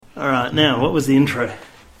Alright, now, what was the intro?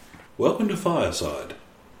 Welcome to Fireside,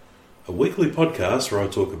 a weekly podcast where I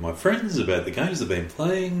talk with my friends about the games they've been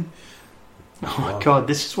playing. Oh my god,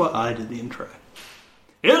 this is what I did the intro.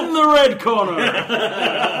 In the red corner!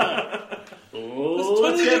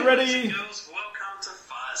 Let's get ready! Girls, welcome to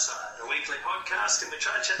Fireside, a weekly podcast in which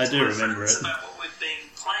I chat I to do my remember friends it. about what we've been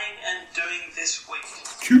playing and doing this week.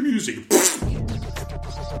 Cue music.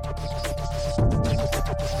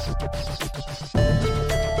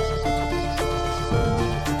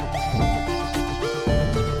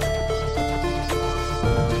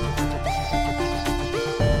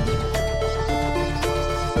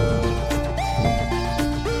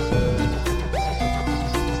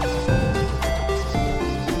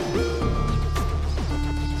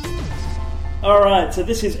 Alright, so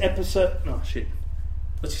this is episode... Oh, shit.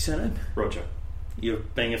 What's your surname? Roger. You're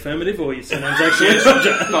being affirmative, or your surname's actually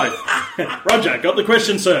Roger? No. Roger, got the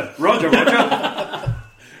question, sir. Roger.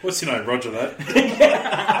 What's your name? Roger that.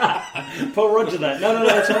 Paul Roger that. No,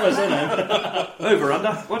 that's not my surname. Over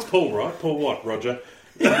under. What's Paul, right? Paul what, Roger?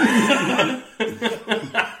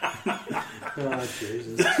 Oh,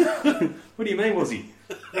 Jesus. What do you mean, was he?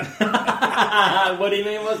 What do you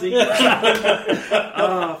mean, was he?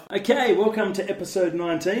 Okay, welcome to episode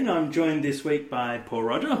 19. I'm joined this week by Paul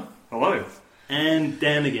Roger. Hello. And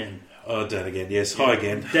Dan again. Oh, Dan again. Yes, hi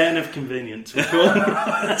again. Dan of convenience, we call him.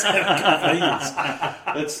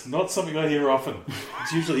 That's not something I hear often.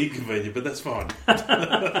 It's usually inconvenient, but that's fine.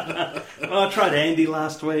 Well, I tried Andy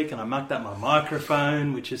last week and I mucked up my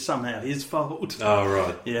microphone, which is somehow his fault. Oh,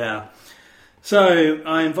 right. Yeah. So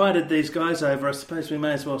I invited these guys over. I suppose we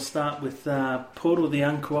may as well start with Portal, the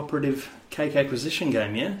uncooperative cake acquisition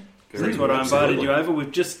game, yeah? That's what I invited you over.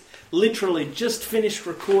 We've literally just finished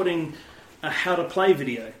recording a how to play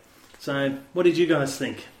video. So what did you guys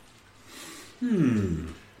think?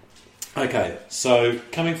 Okay, so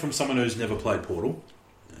coming from someone who's never played Portal,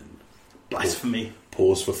 Blasphemy.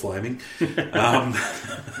 pause for flaming.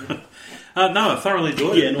 No, I thoroughly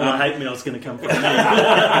enjoyed it. Yeah, and all the hate mail's going to come from me.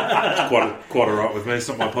 It's quite all right with me. It's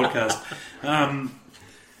not my podcast.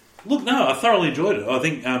 Look, no, I thoroughly enjoyed it. I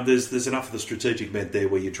think there's enough of the strategic bent there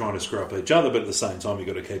where you're trying to screw up each other, but at the same time you've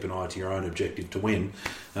got to keep an eye to your own objective to win.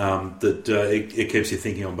 It keeps you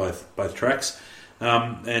thinking on both tracks.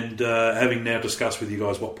 Having now discussed with you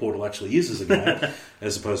guys what Portal actually is as a game,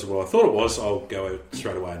 as opposed to what I thought it was, I'll go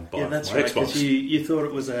straight away and buy it for my right, Xbox. because you thought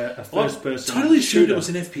it was a first-person I totally assumed shooter. it was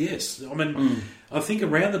an FPS. I mean, I think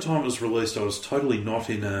around the time it was released, I was totally not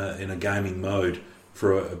in a gaming mode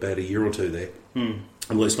for about a year or two there.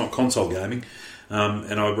 At least not console gaming.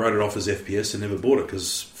 And I wrote it off as FPS and never bought it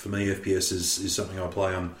because for me FPS is something I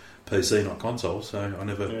play on PC, not console, so I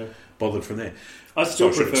never bothered from there. I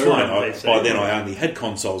still should prefer explain, it on PC. by then I only had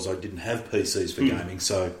consoles, I didn't have PCs for gaming,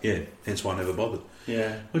 so yeah, hence why I never bothered.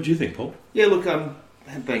 Yeah. What do you think, Paul? Yeah, look,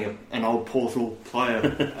 being an old Portal player,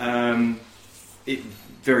 it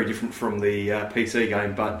very different from the PC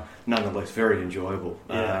game, but nonetheless very enjoyable.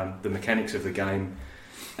 Yeah. The mechanics of the game,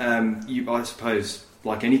 I suppose,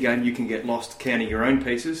 like any game, you can get lost counting your own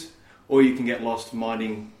pieces, or you can get lost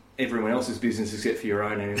minding everyone else's business except for your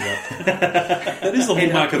own, and end up That is the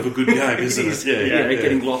hallmark of a good game, isn't it?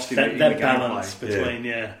 getting lost in That the balance gameplay.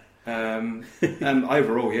 between,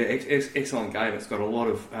 Overall, excellent game. It's got a lot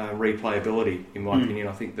of replayability, in my opinion.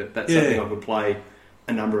 I think that's something I could play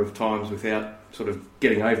a number of times without sort of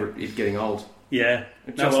getting over it getting old. Yeah.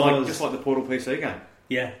 Just like the Portal PC game.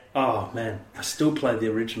 Yeah. Oh, man. I still play the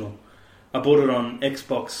original. I bought it on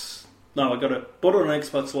Xbox. No, bought it on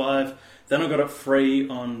Xbox Live. Then I got it free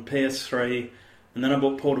on PS3. And then I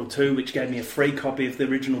bought Portal 2, which gave me a free copy of the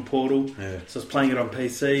original Portal. Yeah. So I was playing it on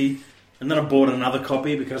PC. And then I bought another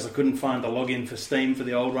copy because I couldn't find the login for Steam for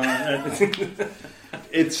the old one.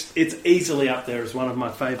 It's easily up there as one of my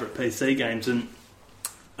favourite PC games. And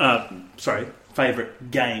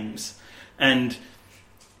favourite games. And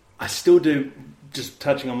I still do, just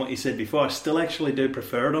touching on what you said before, I still actually do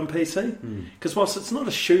prefer it on PC. Because whilst it's not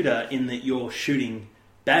a shooter in that you're shooting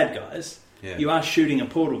bad guys, you are shooting a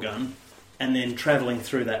portal gun and then travelling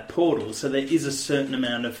through that portal. So there is a certain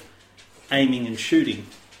amount of aiming and shooting.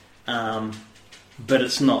 But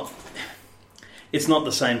it's not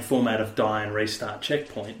the same format of die and restart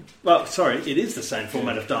checkpoint. Well, sorry, it is the same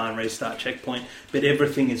format of die and restart checkpoint, but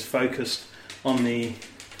everything is focused on the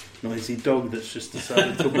noisy dog that's just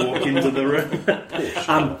decided to walk into the room.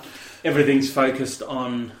 Everything's focused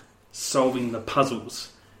on solving the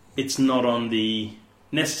puzzles. It's not on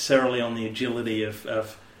necessarily on the agility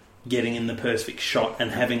of getting in the perfect shot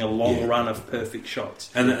and having a long run of perfect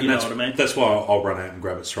shots. And you know what I mean? That's why I'll run out and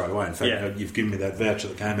grab it straight away. In fact, Yeah. you've given me that voucher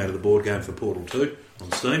that came out of the board game for Portal 2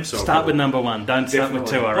 on Steam. So Start with number 1. Don't start with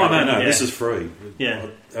 2. I Oh, reckon. no, Yeah. this is free. Yeah.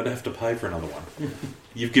 I'd have to pay for another one.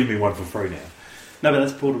 You've given me one for free now. No, but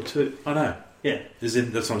that's Portal 2. I know. Yeah. That's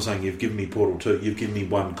what I'm saying. You've given me Portal 2. You've given me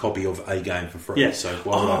one copy of a game for free. Yeah. So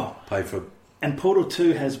why would I pay for... And Portal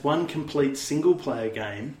 2 has one complete single-player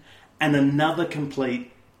game and another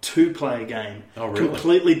complete two-player game. Oh, really?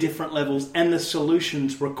 Completely different levels, and the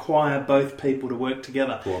solutions require both people to work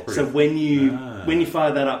together. Cooperative. So when you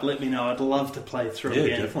fire that up, let me know. I'd love to play through Yeah,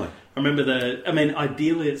 again. definitely. I remember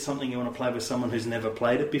ideally it's something you want to play with someone who's never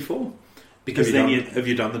played it before. Because Have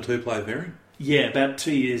you done the two-player variant? Yeah, about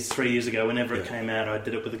 3 years ago, whenever it came out, I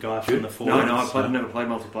did it with a guy from the forums. No, I've never played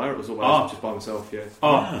multiplayer. It was always just by myself,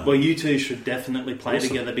 yeah. Well, you two should definitely play Awesome.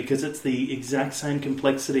 together because it's the exact same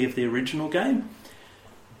complexity of the original game,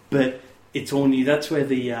 but it's all new. That's where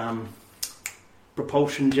the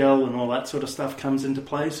propulsion gel and all that sort of stuff comes into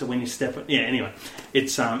play. So when you anyway,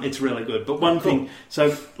 it's really good. But one thing,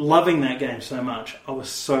 so loving that game so much, I was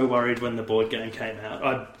so worried when the board game came out.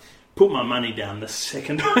 I put my money down the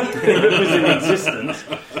second it was in existence.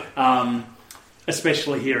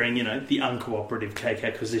 Especially hearing, the uncooperative cake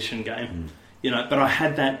acquisition game. But I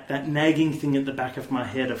had that nagging thing at the back of my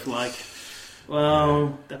head of like,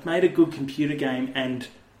 well, they've made a good computer game and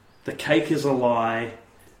the cake is a lie.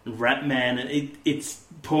 Ratman, it's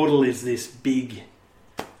Portal is this big,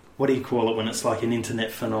 what do you call it when it's like an internet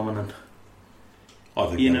phenomenon? I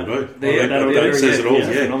think that'll do. That says it all,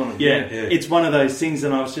 yeah. It's one of those things,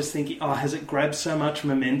 and I was just thinking, has it grabbed so much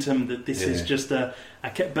momentum that this is just a...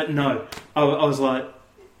 But no, I was like,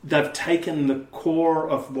 they've taken the core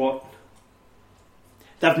of what...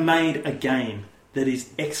 They've made a game that is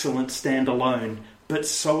excellent standalone, but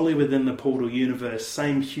solely within the Portal universe,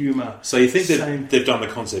 same humour. So you think that they've done the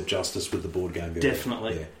concept justice with the board game variant?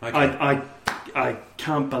 Definitely. Yeah. Okay. I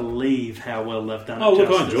can't believe how well they've done it. Oh, look,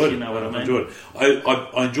 justice, I enjoyed it. You know what I mean? I enjoyed it.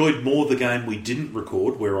 I enjoyed more the game we didn't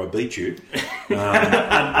record, where I beat you.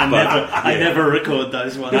 I never record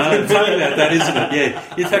those ones. No, it's funny about that, isn't it?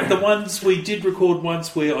 Yeah. In fact, the ones we did record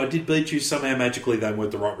once where I did beat you, somehow magically they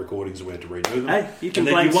weren't the right recordings and we had to redo them. Hey, you can And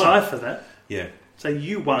then blame you won. Cy for that. Yeah. So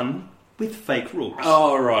you won with fake rules.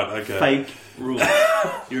 Oh, right, okay. Fake rules.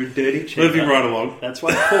 You're a dirty cheater. Moving right along. That's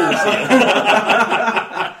why Paul's here.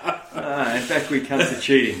 In fact, we come to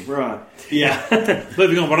cheating. Right. Yeah.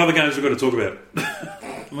 Moving on, what other games we've got to talk about?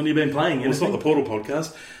 What have you been playing? Well, it's not the Portal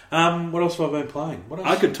podcast. What else have I been playing? What else?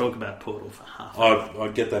 I could talk about Portal for half. I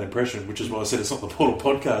get that impression, which is why I said it's not the Portal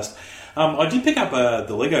podcast. I did pick up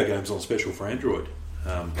the Lego games on special for Android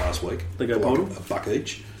last week. Lego for Portal? $1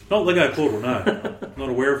 each. Not Lego Portal, no. Not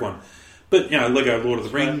aware of one. But, Lego Lord of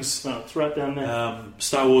the Rings. No, it's right down there.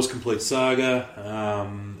 Star Wars Complete Saga.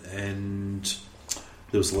 And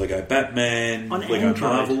there was the Lego Batman. On Lego Android?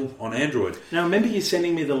 Marvel on Android. Now, I remember you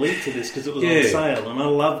sending me the link to this because it was Yeah. on sale, and I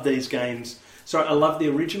love these games. So I love the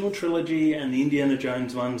original trilogy and the Indiana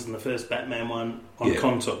Jones ones and the first Batman one on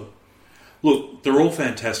console. Look, they're all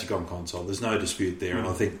fantastic on console. There's no dispute there. And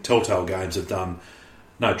I think Telltale Games have done...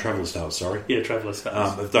 No, Traveller's Tales, sorry. Yeah, Traveller's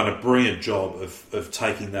Tales. Have done a brilliant job of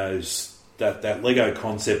taking that Lego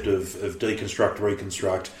concept of deconstruct,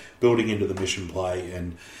 reconstruct, building into the mission play,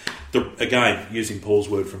 and again, using Paul's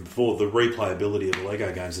word from before, the replayability of the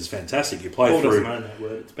Lego games is fantastic. You play Paul through... doesn't know that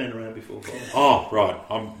word. It's been around before. Paul. Oh, right.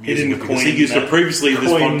 I'm He using didn't it because coin he used that, it previously in this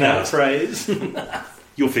coin that podcast. phrase.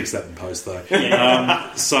 You'll fix that in post, though.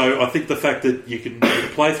 Yeah. So I think the fact that you can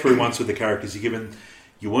play through once with the characters, you're given...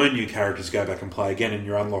 You earn new characters, go back and play again, and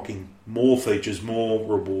you're unlocking more features, more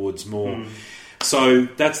rewards, more... So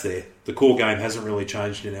that's there. The core game hasn't really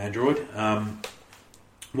changed in Android.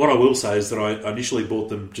 What I will say is that I initially bought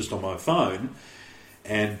them just on my phone,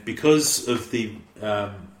 and because of the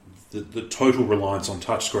total reliance on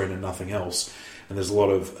touchscreen and nothing else, and there's a lot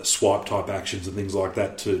of swipe-type actions and things like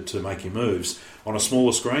that to make your moves, on a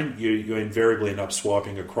smaller screen, you invariably end up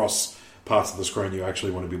swiping across parts of the screen you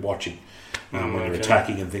actually want to be watching. When you're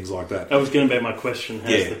attacking and things like that. That was going to be my question.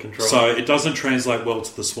 How's the control? So it doesn't translate well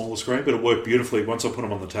to the smaller screen, but it worked beautifully. Once I put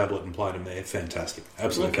them on the tablet and played them there, fantastic.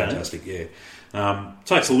 Absolutely fantastic, yeah.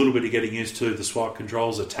 Takes a little bit of getting used to the swipe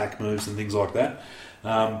controls, attack moves and things like that.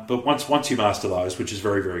 But once you master those, which is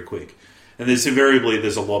very, very quick, And there's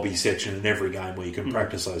a lobby section in every game where you can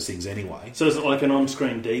practice those things anyway. So is it like an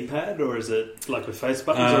on-screen D-pad, or is it like with face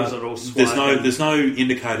buttons, or is it all swipe? There's no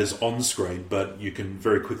indicators on screen, but you can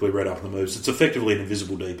very quickly read up the moves. It's effectively an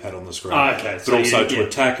invisible D-pad on the screen. Oh, okay. But also to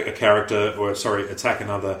attack a character, attack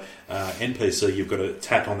another NPC, you've got to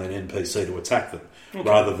tap on that NPC to attack them. Okay.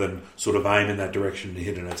 Rather than sort of aim in that direction and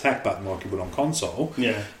hit an attack button like you would on console,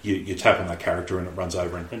 you tap on that character and it runs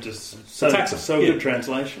over and just attacks them. So good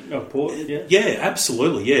translation of port, Yeah,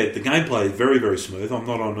 absolutely. Yeah, the gameplay is very, very smooth. I'm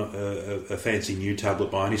not on a fancy new tablet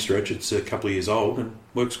by any stretch. It's a couple of years old and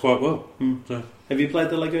works quite well. So. Have you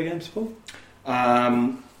played the Lego games, Paul?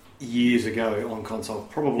 Years ago on console,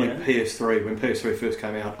 probably PS3. When PS3 first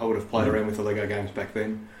came out, I would have played around with the Lego games back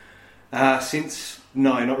then.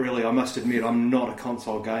 No, not really. I must admit, I'm not a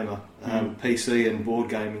console gamer. PC and board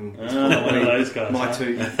gaming is one of those guys. My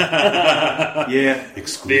two. Yeah.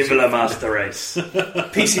 Exclusive. Viva la Master Race.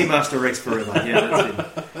 PC Master Race forever. Yeah,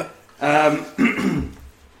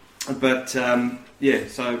 that's it.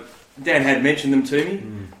 So Dan had mentioned them to me,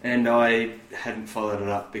 and I hadn't followed it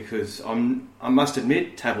up because I must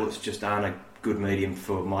admit, tablets just aren't a good medium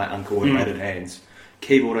for my uncoordinated hands.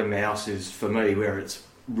 Keyboard and mouse is, for me, where it's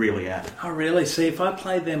really at. Oh, really? See, if I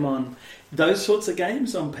play them on those sorts of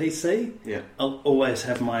games on PC, I'll always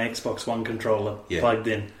have my Xbox One controller plugged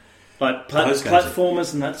in. Like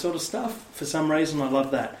platformers and that sort of stuff, for some reason I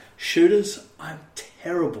love that. Shooters, I'm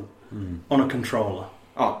terrible on a controller.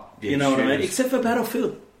 Oh, yeah, you know what I mean? Except for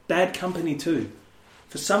Battlefield Bad Company 2.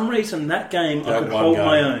 For some reason, that game, I could hold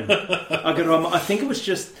my own. I think it was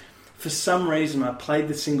just... For some reason, I played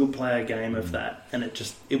the single-player game of that, and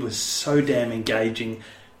it was so damn engaging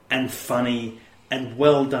and funny and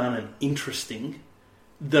well done and interesting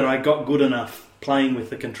that I got good enough playing with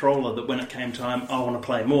the controller that when it came time, I want to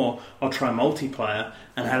play more, I'll try multiplayer,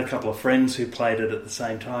 and I had a couple of friends who played it at the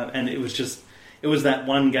same time, and it was that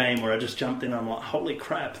one game where I just jumped in and I'm like, holy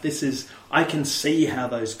crap, I can see how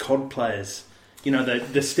those COD players... You know,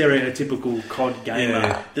 the stereotypical COD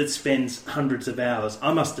gamer that spends hundreds of hours.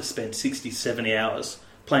 I must have spent 60, 70 hours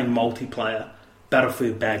playing multiplayer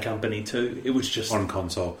Battlefield Bad Company 2. It was just... On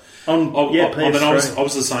console. PS3. I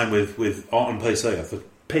was the same with on PC, I thought.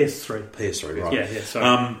 PS3, right. Yeah,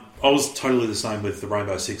 sorry. I was totally the same with the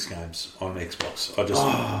Rainbow Six games on Xbox.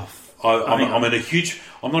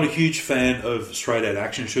 I'm not a huge fan of straight-out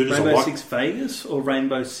action shooters. Rainbow Six Vegas or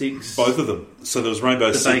Rainbow Six... Both of them. So there was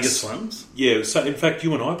Rainbow Six... The Vegas ones? Yeah, so in fact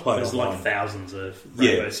you and I played There's online. like thousands of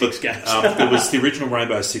Rainbow Six games. There was the original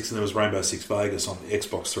Rainbow Six and there was Rainbow Six Vegas on the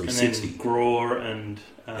Xbox 360. And then GRAW and...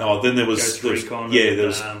 then there was... Ghost Recon. There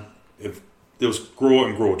was GRAW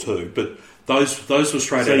and GRAW 2, but... Those were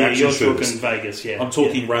straight-out action you're shooters. Talking Vegas, I'm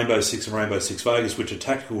talking Rainbow Six and Rainbow Six Vegas, which are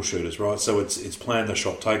tactical shooters, right? So it's plan the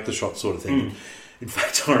shot, take the shot sort of thing. In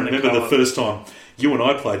fact, I remember the first time you and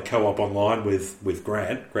I played co-op online with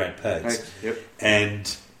Grant Pags. Yep.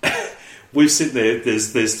 And we're sitting there,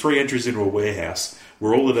 there's 3 entries into a warehouse.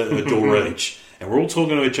 We're all at a door each. And we're all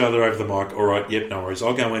talking to each other over the mic. All right, yep, no worries.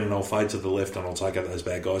 I'll go in and I'll fade to the left and I'll take out those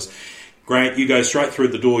bad guys. Grant, you go straight through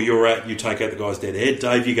the door you're at, you take out the guy's dead head.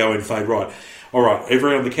 Dave, you go in, fade right. All right,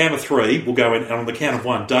 everyone on the count of 3, we'll go in, and on the count of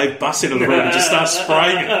 1, Dave busts into the room and just starts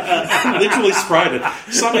spraying it. Literally sprayed it.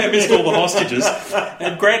 Somehow missed all the hostages.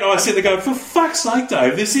 And Grant and I sit there going, for fuck's sake,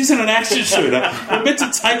 Dave, this isn't an action shooter. We're meant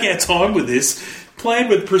to take our time with this. Plan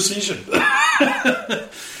with precision.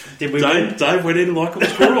 Dave went in like it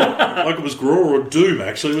was GRAW. Like it was GRAW or Doom,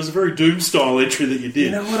 actually. It was a very Doom-style entry that you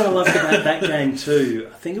did. You know what I loved about that game too?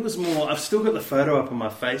 I think it was more... I've still got the photo up on my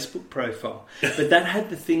Facebook profile. But that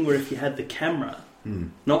had the thing where if you had the camera,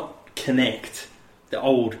 not Kinect, the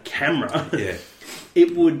old camera... Yeah.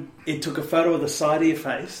 It took a photo of the side of your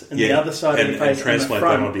face and the other side of your face and translate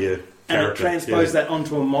that onto your character. And it transposed that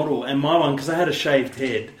onto a model. And my one, because I had a shaved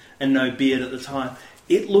head and no beard at the time,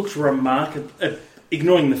 it looked remarkable...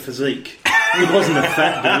 ignoring the physique. It wasn't a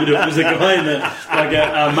fat dude, it was a guy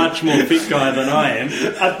a much more fit guy than I am.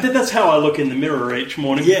 That's how I look in the mirror each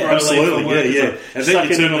morning. Yeah, absolutely. Yeah. And then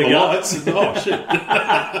you turn on the lights and, oh, shit.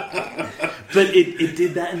 But it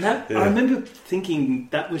did that, and that I remember thinking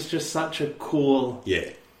that was just such a cool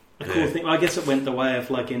thing. I guess it went the way of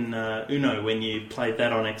like in Uno when you played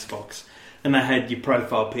that on Xbox. And they had your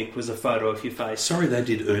profile pic was a photo of your face. Sorry, they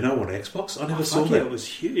did Uno on Xbox? I never saw that. Yeah, it was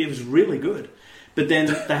huge. It was really good. But then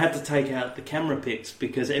they had to take out the camera pics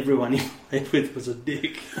because everyone you played with was a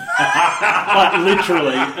dick. Like,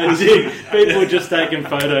 literally, a dick. People were just taking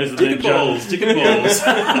photos of their balls. Dick and balls.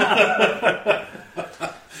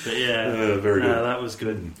 But yeah, very good. That was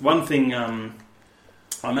good. One thing I'm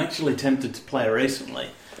actually tempted to play recently.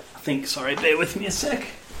 Sorry, bear with me a sec.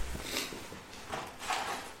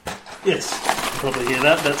 Yes, you can probably hear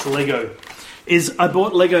that. That's Lego. I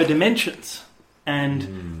bought Lego Dimensions,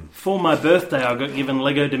 and for my birthday I got given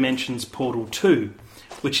Lego Dimensions Portal 2,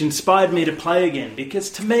 which inspired me to play again, because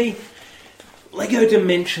to me, Lego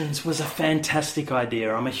Dimensions was a fantastic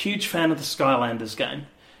idea. I'm a huge fan of the Skylanders game.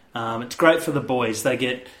 It's great for the boys. They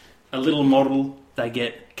get a little model, they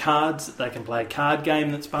get cards, they can play a card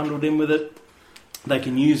game that's bundled in with it. They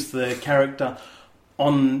can use the character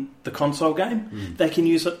on the console game. They can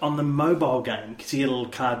use it on the mobile game because you get a little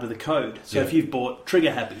card with a code. So if you've bought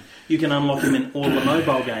Trigger Happy, you can unlock him in all the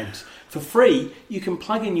mobile games. For free, you can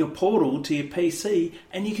plug in your Portal to your PC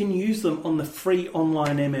and you can use them on the free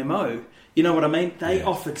online MMO. You know what I mean? They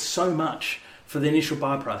offered so much for the initial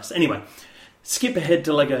buy price. Anyway, skip ahead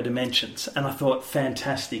to Lego Dimensions, and I thought,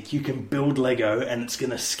 fantastic, you can build Lego and it's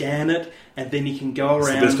going to scan it, and then you can go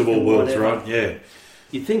around. It's the best of all worlds, right? Yeah.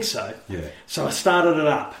 You think so? Yeah. So I started it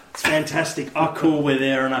up. It's fantastic. Oh, cool, we're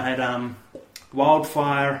there, and I had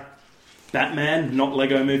Wildfire Batman, not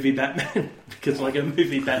Lego Movie Batman, because Lego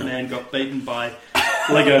Movie Batman got beaten by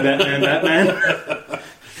Lego Batman.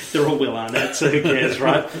 They're all Will Arnett, so who cares,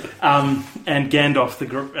 right? And Gandalf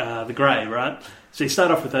the Grey, right? So you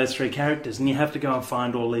start off with those three characters, and you have to go and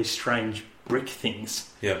find all these strange brick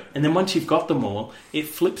things. Yeah. And then once you've got them all, it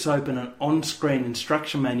flips open an on-screen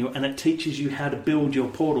instruction manual, and it teaches you how to build your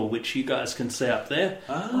portal, which you guys can see up there.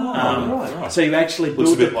 Right. So you actually build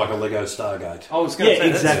looks a bit like a Lego Stargate. I was going to say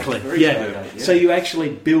exactly. Stargate, So you actually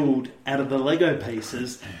build out of the Lego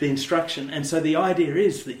pieces the instruction, and so the idea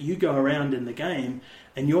is that you go around in the game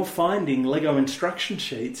and you're finding Lego instruction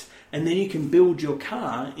sheets, and then you can build your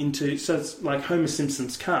car into, so it's like Homer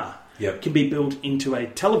Simpson's car. Yep. Can be built into a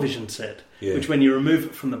television set, which when you remove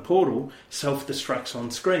it from the portal, self-destructs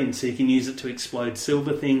on screen, so you can use it to explode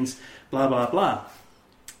silver things, blah, blah, blah.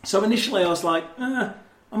 So initially I was like, I'm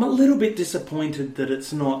a little bit disappointed that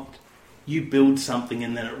it's not you build something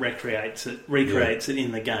and then it recreates it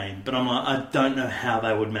in the game. But I'm like, I don't know how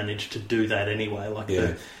they would manage to do that anyway. Like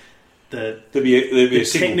there'd be a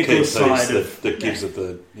technical side that gives it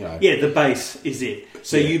the, the base is it.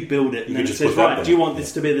 So you build it, and then it says, right, do you want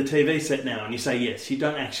this to be the TV set now? And you say yes. You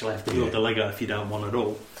don't actually have to build the Lego if you don't want it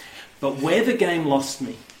all. But where the game lost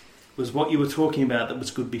me was what you were talking about that was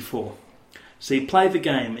good before. So you play the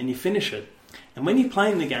game and you finish it, and when you're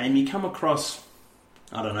playing the game, you come across,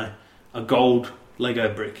 I don't know, a gold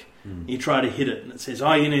Lego brick. You try to hit it, and it says,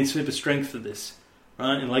 you need super strength for this,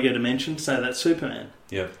 right? In Lego Dimensions, so that's Superman.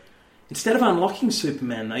 Yeah. Instead of unlocking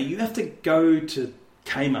Superman, though, you have to go to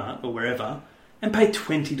Kmart or wherever and pay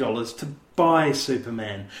 $20 to buy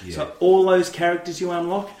Superman. Yeah. So all those characters you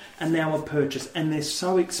unlock are now a purchase, and they're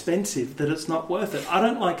so expensive that it's not worth it. I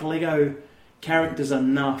don't like Lego characters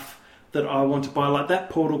enough that I want to buy. Like that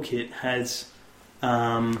Portal kit has...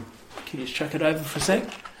 can you just chuck it over for a sec?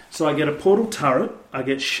 So I get a Portal turret, I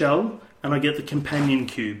get shell, and I get the companion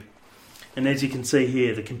cube. And as you can see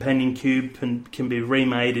here, the companion cube can be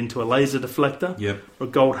remade into a laser deflector or a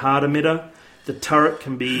gold heart emitter. The turret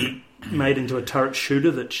can be made into a turret shooter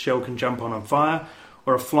that Shell can jump on and fire,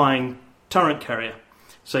 or a flying turret carrier,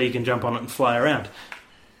 so you can jump on it and fly around.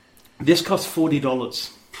 This costs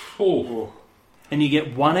 $40. And you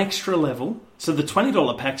get one extra level. So the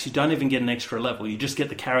 $20 packs, you don't even get an extra level. You just get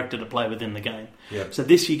the character to play within the game. Yep. So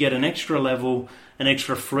this, you get an extra level, an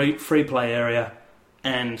extra free play area,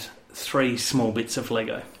 and 3 small bits of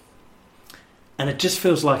Lego. And it just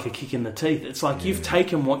feels like a kick in the teeth. It's like you've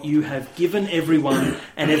taken what you have given everyone,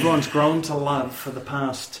 and everyone's grown to love for the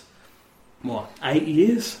past, 8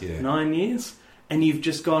 years? 9 years? And you've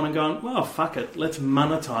just gone and gone, well, fuck it, let's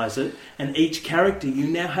monetize it. And each character you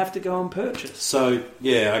now have to go and purchase. So,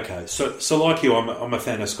 okay. So like you, I'm a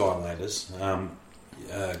fan of Skylanders.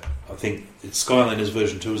 I think Skylanders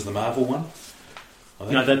version 2 is the Marvel one.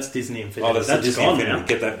 No, that's Disney Infinity. That's Disney gone Infinity. Now.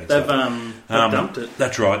 Get that mixed They've up. dumped it.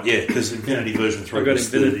 That's right, because Infinity version 3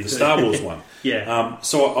 was Infinity the Star Wars one.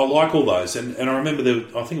 So I like all those. And I remember,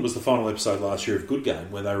 I think it was the final episode last year of Good Game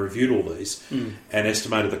where they reviewed all these and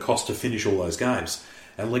estimated the cost to finish all those games.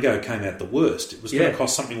 And Lego came out the worst. It was going to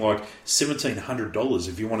cost something like $1,700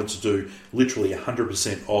 if you wanted to do literally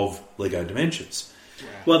 100% of Lego Dimensions.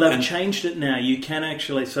 Well, they've changed it now. You can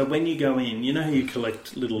actually... So when you go in, you know how you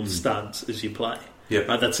collect little studs as you play? Yep.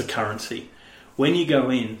 Right, that's a currency. When you go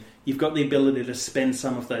in, you've got the ability to spend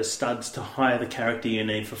some of those studs to hire the character you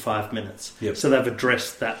need for 5 minutes. Yep. So they've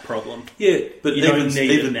addressed that problem. Yeah, but you don't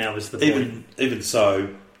need it now is the point. Even so,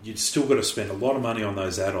 you've still got to spend a lot of money on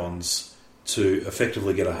those add-ons to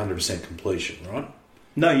effectively get 100% completion, right?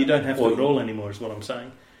 No, you don't have to at all anymore, is what I'm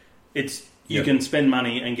saying. You can spend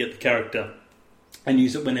money and get the character and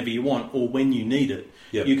use it whenever you want or when you need it.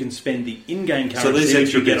 Yep. You can spend the in-game So currency these that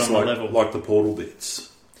extra you get bits on like, the level. like the portal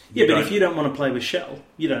bits. Yeah, but if you don't want to play with Shell,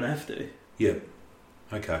 you don't have to. Yeah.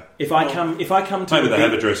 Okay. If I come to maybe a they bit,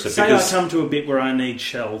 have addressed it say because- I come to a bit where I need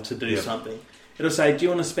Shell to do Yep. something, it'll say, "Do you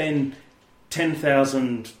want to spend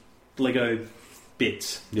 10,000 Lego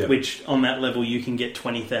bits?" Yep. Which on that level you can get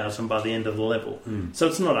 20,000 by the end of the level. Mm. So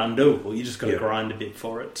it's not undoable. You just got to Yep. grind a bit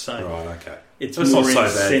for it. So Right, okay. it's That's more not so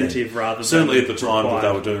bad then. incentive rather Certainly than at the time that required.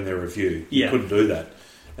 they were doing their review, you Yeah. couldn't do that.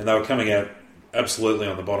 And they were coming out absolutely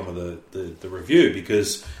on the bottom of the review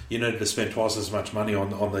because you needed to spend twice as much money on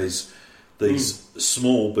these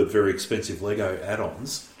small but very expensive Lego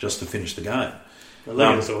add-ons just to finish the game. The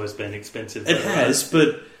Lego's always been expensive. It though, has,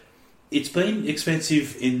 but it's been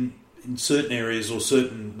expensive in certain areas or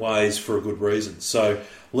certain ways for a good reason. So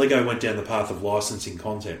Lego went down the path of licensing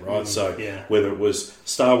content, right? So yeah. whether it was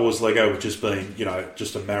Star Wars Lego, which has been,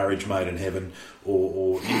 just a marriage made in heaven,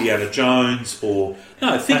 or Indiana Jones, or...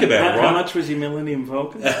 No, think about it, right? How much was your Millennium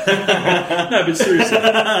Falcon? No, but seriously,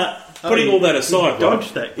 putting all that aside,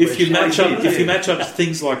 dodged right? that If you question. match up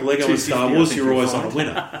things like Lego and Star 250, I Wars, think you're you'll always find. on a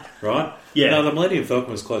winner, right? Yeah. No, the Millennium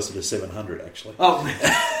Falcon was closer to 700 actually, Oh,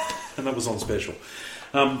 and that was on special.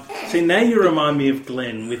 See, now you remind me of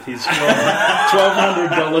Glenn with his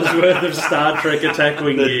 $1,200 worth of Star Trek attack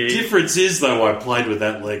wing The gear. difference is, though, I played with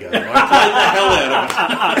that Lego. I played the hell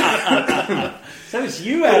out of it. So it's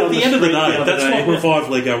you out At on the end of the street day, other that's day. what revived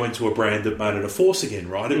Lego into a brand that made it a force again,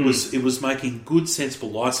 right? It was making good, sensible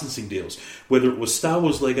licensing deals. Whether it was Star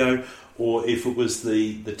Wars Lego or if it was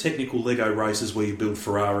the technical Lego races where you build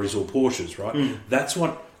Ferraris or Porsches, right? That's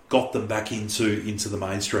what got them back into the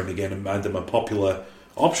mainstream again and made them a popular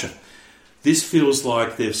option. This feels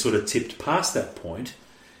like they've sort of tipped past that point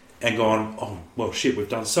and gone, oh, well, shit, we've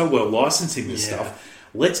done so well licensing this stuff.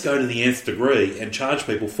 Let's go to the nth degree and charge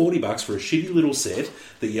people $40 for a shitty little set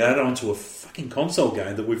that you add onto a fucking console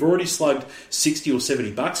game that we've already slugged $60 or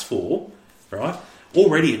 $70 for, right?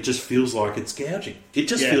 Already it just feels like it's gouging. It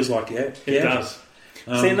just feels like gouging. It does.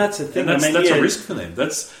 See, and that's the thing. And that's, I mean, a risk for them.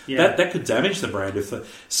 That could damage the brand.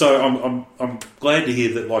 So I'm glad to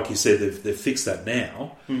hear that, like you said, they've fixed that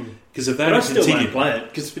now. Because if they But I had still continued, won't play it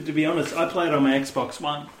because, to be honest, I play it on my Xbox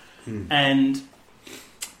One, and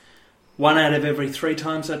 1 out of every 3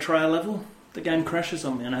 times I try a level, the game crashes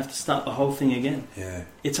on me, and I have to start the whole thing again. yeah,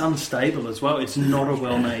 It's unstable as well. It's not a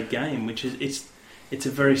well-made game, which is it's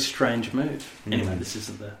a very strange move. Anyway, this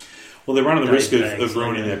isn't the. well, they're running the risk Bags, of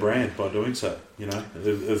ruining yeah. their brand by doing so.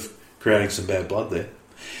 Of creating some bad blood there.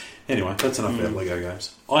 Anyway, that's enough about Lego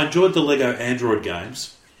games. I enjoyed the Lego Android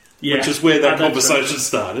games, which is where that conversation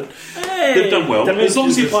started. Hey, They've done well. that means As long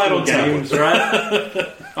as you there's play it on still tablet. games, right?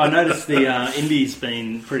 I noticed the Indie's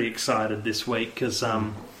been pretty excited this week because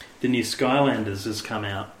the new Skylanders has come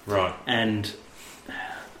out, Right. and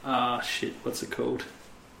what's it called?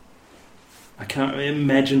 I can't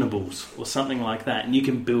Imaginables or something like that, and you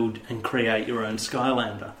can build and create your own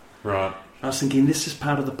Skylander. Right. I was thinking this is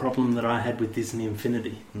part of the problem that I had with Disney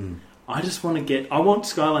Infinity. I just want I want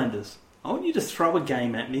Skylanders. I want you to throw a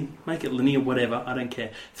game at me, make it linear, whatever, I don't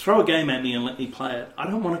care. Throw a game at me and let me play it. I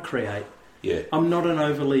don't want to create. Yeah. I'm not an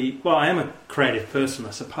I am a creative person,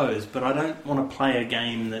 I suppose, but I don't want to play a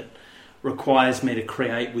game that requires me to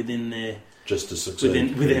create within their Just to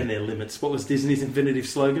succeed. within their limits. What was Disney's Infinity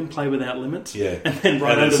slogan? Play without limits. Yeah. And then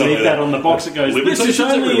right And then underneath that on the box it goes, this is limitations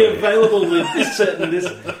only everywhere. available with this certain this.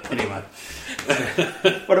 Anyway.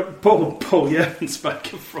 Paul, you haven't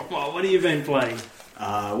spoken for a while. What have you been playing?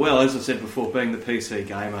 well, as I said before, being the PC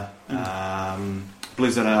gamer,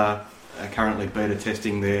 Blizzard are currently beta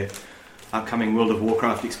testing their upcoming World of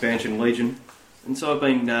Warcraft expansion, Legion. And so I've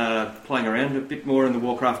been playing around a bit more in the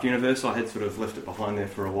Warcraft universe. I had sort of left it behind there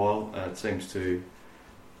for a while. It seems to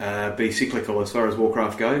be cyclical as far as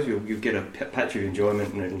Warcraft goes. You'll get a patch of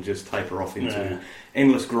enjoyment and it'll just taper off into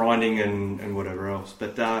endless grinding and whatever else.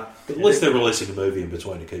 But At least they're releasing a movie in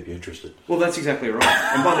between to keep you interested. well, that's exactly right.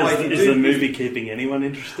 And by the way, if you Is do, the movie keeping anyone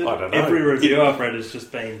interested? I don't know. Every review I've read has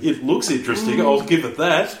just been... It looks interesting. I'll give it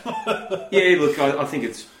that. yeah, look, I think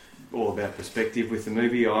it's all about perspective with the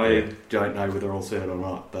movie. I don't know whether I'll see it or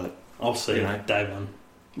not, but I'll see You it know. day one.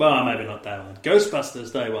 Well, maybe not day one.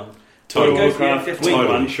 Ghostbusters day one. Totally. Total Warcraft Yeah, week totally.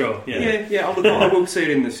 one, sure. yeah, I will see it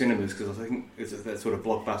in the cinemas because I think it's that sort of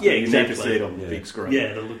blockbuster. Yeah, You need to exactly. see it on the Yeah. big screen.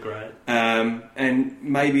 Yeah, it'll look great. And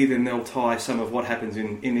maybe then they'll tie some of what happens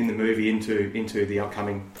in the movie into the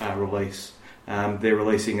upcoming release. They're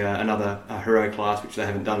releasing another hero class, which they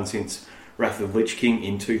haven't done since Wrath of the Lich King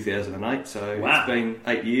in 2008. So Wow. it's been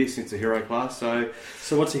 8 years since the hero class. So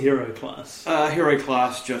what's a hero class? hero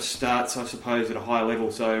class just starts, I suppose, at a higher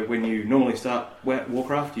level. So when you normally start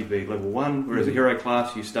Warcraft, you'd be level 1, whereas a hero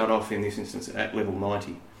class, you start off in this instance at level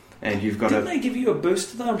 90. And you've got Didn't they give you a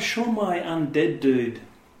booster though? I'm sure my undead dude,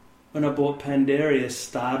 when I bought Pandaria,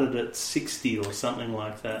 started at 60 or something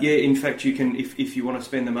like that. Yeah, in fact, you can, if you want to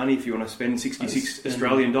spend the money, if you want to spend 66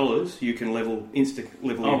 Australian dollars, you can level your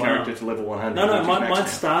character to level 100. No, which is mine maxed out.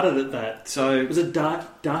 started at that. So Was it Dark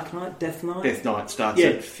Knight, Death Knight? Death Knight starts Yeah.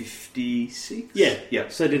 at 56. Yeah. yeah.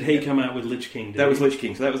 So did he come out with Lich King? Did That was he? Lich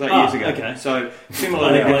King, so that was 8 Ah, years ago. okay. So I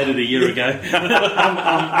similarly, played it a year ago.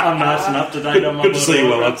 I'm nice and up to date on my Good to see you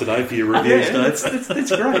well Warcraft. up to date for your reviews, yeah, Dave.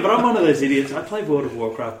 that's Yeah, great. but I'm one of those idiots. I play World of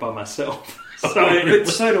Warcraft by myself. So But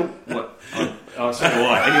so do what? Oh, so do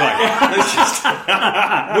I. Anyway, let's just.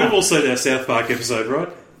 We've all seen our South Park episode, right?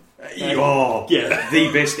 Oh, yeah.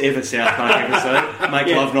 the best ever South Park episode. Make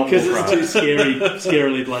love, not because Warcraft. it's too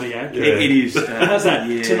scarily bloody accurate. Yeah. It is. How's that?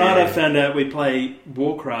 Yeah. Tonight I found out we play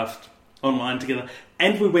Warcraft online together,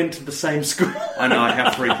 and we went to the same school. I know,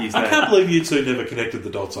 how freaky is I that? can't believe you two never connected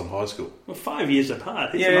the dots on high school. We're 5 years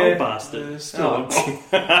apart. He's Yeah. an old bastard. Oh,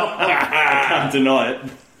 I can't deny it.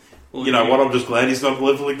 You know what? I'm just glad he's not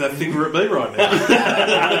levelling that finger at me right now.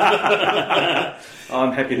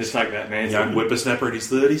 I'm happy to take that, man. Young whippersnapper in his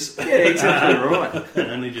 30s. Yeah, exactly right.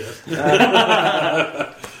 Only just.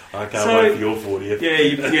 I can't So- wait for your 40th. Yeah,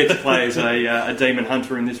 you get to play as a demon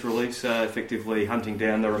hunter in this release, effectively hunting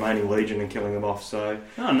down the remaining legion and killing them off. So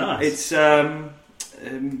Oh, nice. it's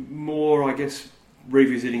more, I guess,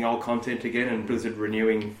 revisiting old content again, and Blizzard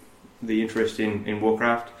renewing the interest in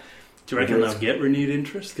Warcraft. Do you reckon they'll get renewed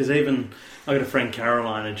interest? Because even I got a friend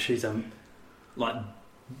Caroline, and she's like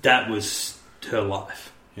that was her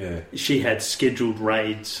life. Yeah. She had scheduled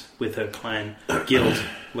raids with her clan, guild,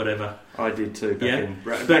 whatever. I did too. Yeah.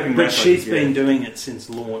 Back in But she's yeah. been doing it since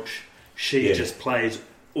launch. She Yeah. just plays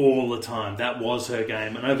all the time. That was her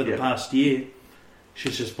game, and over the Yeah. past year,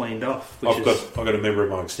 she's just weaned off. Which I've got a member of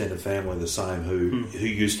my extended family the same who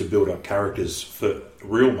used to build up characters for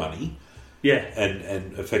real money yeah.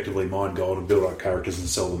 and effectively mine gold and build up characters and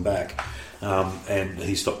sell them back. And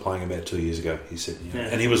he stopped playing about 2 years ago. He said, Yeah.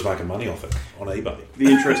 and he was making money off it on eBay. The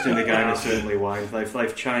interest in the game has certainly waned.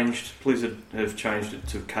 They've changed. Blizzard have changed it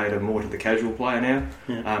to cater more to the casual player now,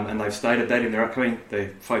 Yeah. and they've stated that in their upcoming. They're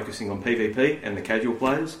focusing on PvP and the casual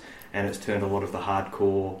players, and it's turned a lot of the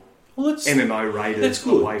hardcore Well, that's MMO raiders That's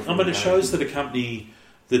good. away from I mean, the it game. shows that a company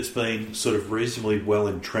that's been sort of reasonably well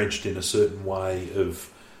entrenched in a certain way of,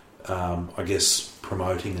 I guess,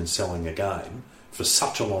 promoting and selling a game for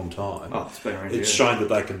such a long time. Oh, it's been around. It's yeah. shown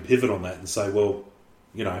that they can pivot on that and say, well,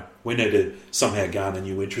 you know, we need to somehow garner a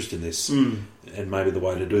new interest in this. And maybe the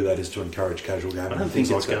way to do that is to encourage casual gaming. I don't and think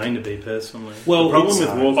things it's like that. going to be personally. Well, the problem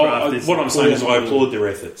it's- with Warcraft is what I'm saying is I all- applaud their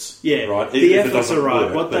efforts. Yeah, right. the Even if it efforts doesn't are right.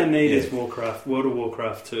 work, What they but, need yeah, is World of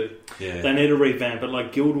Warcraft 2. yeah. They need to revamp it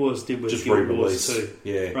like Guild Wars did with Just Guild re-release. Wars 2.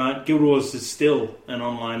 Yeah. Right? Guild Wars is still an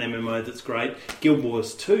online MMO that's great. Guild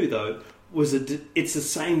Wars 2, though, it's the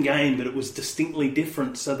same game, but it was distinctly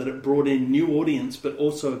different so that it brought in new audience but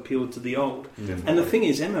also appealed to the old. Mm. And the thing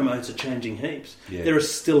is, MMOs are changing heaps. Yeah. There is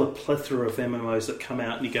still a plethora of MMOs that come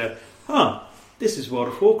out and you go, this is World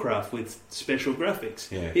of Warcraft with special graphics.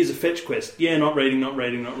 Yeah. Here's a fetch quest. Yeah, not reading.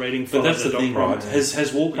 But that's the thing, right?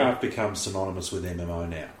 Has Warcraft become synonymous with MMO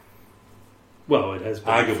now? Well, it has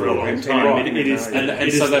been Arguably, for a long right. time. Right. It is, And it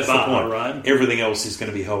is so that's the bar, point. right? Everything else is going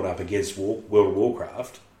to be held up against World of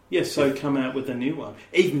Warcraft. Yes, so come out with a new one.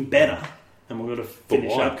 Even better. And we've got to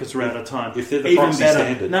finish why? up because we're out of time. If they're the Even proxy better.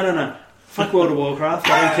 standard. No. Fuck World of Warcraft.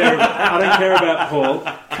 I don't care about Paul.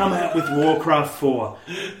 Come out with Warcraft 4.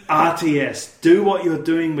 RTS. Do what you're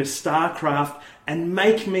doing with StarCraft and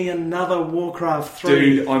make me another Warcraft 3.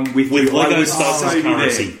 Dude, I'm with With you. I Lego would Studs so as be there.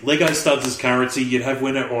 currency. Lego Studs as currency, you'd have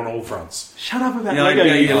winner on all fronts. Shut up about No, Lego.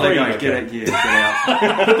 yeah, you yeah, freak. Lego. Get out. Yeah, get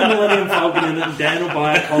out. Put the Millennium Falcon in it and Dan will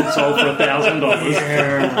buy a console for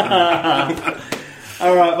 $1,000.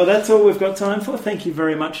 All right, well, that's all we've got time for. Thank you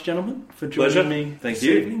very much, gentlemen, for joining Pleasure. me Thank this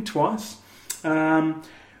you. evening twice.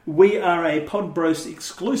 We are a Podbros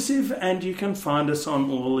exclusive, and you can find us on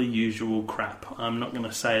all the usual crap. I'm not going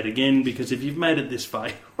to say it again, because if you've made it this far,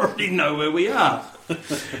 you already know where we are.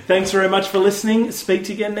 Thanks very much for listening. Speak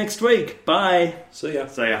to you again next week. Bye. See ya.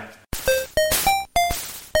 See ya.